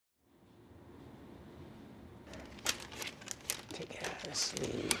Let's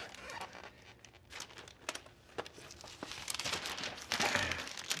see.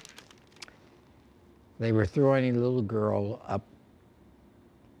 They were throwing a little girl up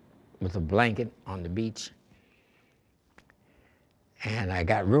with a blanket on the beach. And I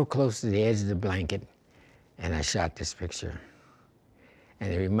got real close to the edge of the blanket and I shot this picture.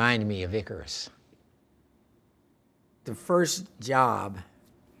 And it reminded me of Icarus. The first job,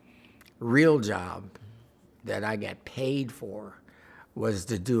 real job, that I got paid for was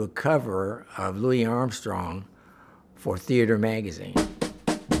to do a cover of Louis Armstrong for Theater magazine.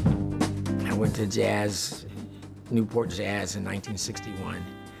 I went to jazz, Newport Jazz in 1961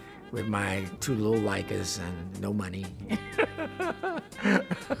 with my two little Leicas and no money.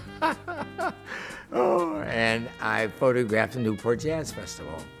 Oh, and I photographed the Newport Jazz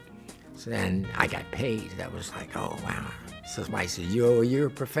Festival. So then I got paid. That was like, oh, wow. So somebody said, you're a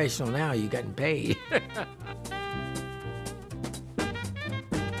professional now, you're getting paid.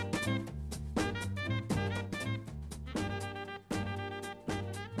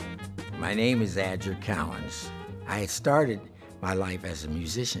 My name is Adger Cowans. I had started my life as a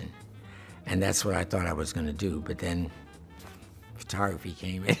musician, and that's what I thought I was going to do, but then photography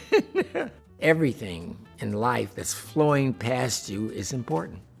came in. Everything in life that's flowing past you is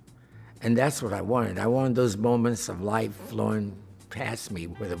important, and that's what I wanted. I wanted those moments of life flowing past me,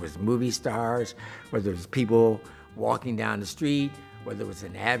 whether it was movie stars, whether it was people walking down the street, whether it was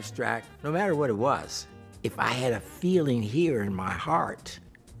an abstract, no matter what it was. If I had a feeling here in my heart,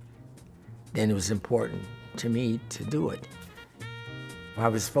 then it was important to me to do it. If I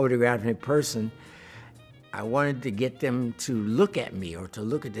was photographing a person, I wanted to get them to look at me or to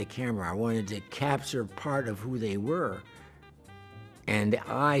look at the camera. I wanted to capture part of who they were. And the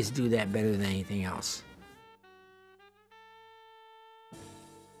eyes do that better than anything else.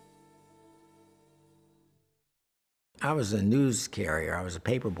 I was a news carrier. I was a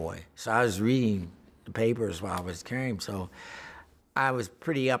paper boy. So I was reading the papers while I was carrying them. So I was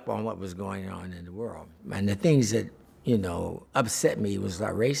pretty up on what was going on in the world. And the things that, you know, upset me was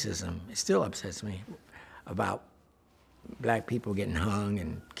like racism. It still upsets me about black people getting hung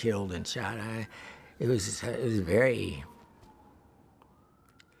and killed and shot. It was very,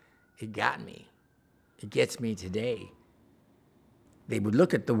 it got me. It gets me today. They would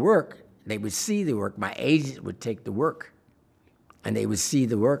look at the work, they would see the work. My agent would take the work, and they would see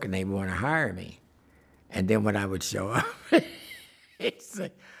the work and they would want to hire me. And then when I would show up, it's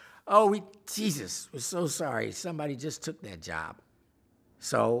like, oh, Jesus, we're so sorry. Somebody just took that job.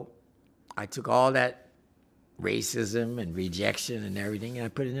 So I took all that racism and rejection and everything, and I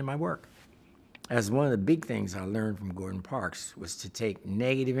put it in my work. That's one of the big things I learned from Gordon Parks, was to take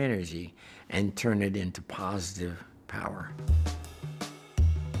negative energy and turn it into positive power.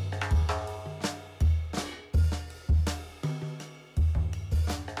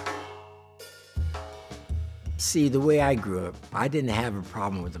 See, the way I grew up, I didn't have a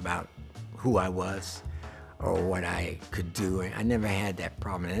problem with about who I was or what I could do. I never had that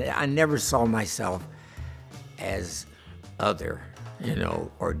problem. I never saw myself as other, you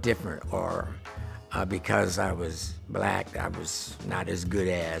know, or different, or because I was black, I was not as good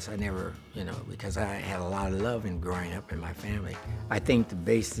as. I never, you know, because I had a lot of love in growing up in my family. I think the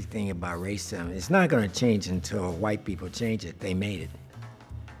basic thing about racism, it's not going to change until white people change it. They made it.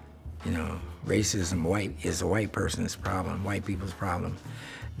 You know, racism is a white person's problem, white people's problem.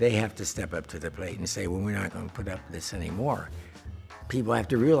 They have to step up to the plate and say, well, we're not going to put up with this anymore. People have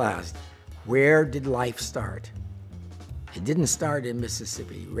to realize, where did life start? It didn't start in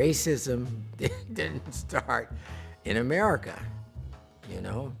Mississippi. Racism didn't start in America, you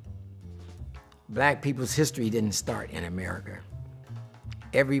know? Black people's history didn't start in America.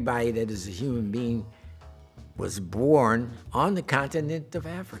 Everybody that is a human being was born on the continent of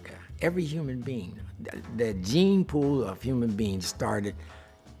Africa. Every human being. The gene pool of human beings started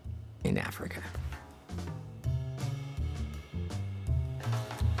in Africa.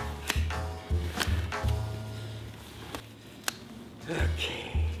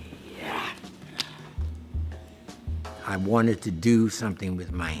 Okay, yeah. I wanted to do something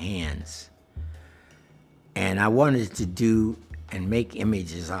with my hands. And I wanted to do and make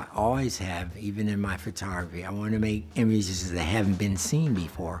images I always have, even in my photography. I want to make images that haven't been seen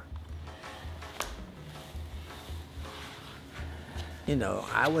before. You know,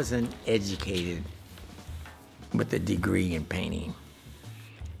 I wasn't educated with a degree in painting.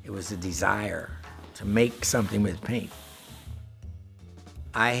 It was a desire to make something with paint.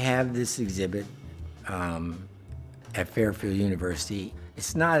 I have this exhibit at Fairfield University.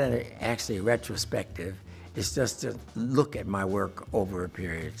 It's not actually retrospective. It's just to look at my work over a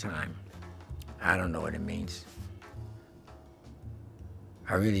period of time. I don't know what it means.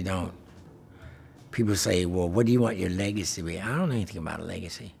 I really don't. People say, well, what do you want your legacy to be? I don't know anything about a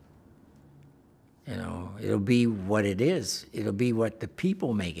legacy. You know, it'll be what it is. It'll be what the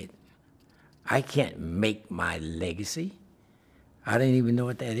people make it. I can't make my legacy. I don't even know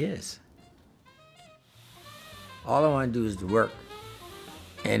what that is. All I want to do is to work,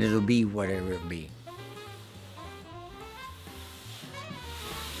 and it'll be whatever it be.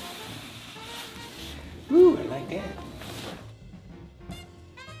 Ooh, I like that.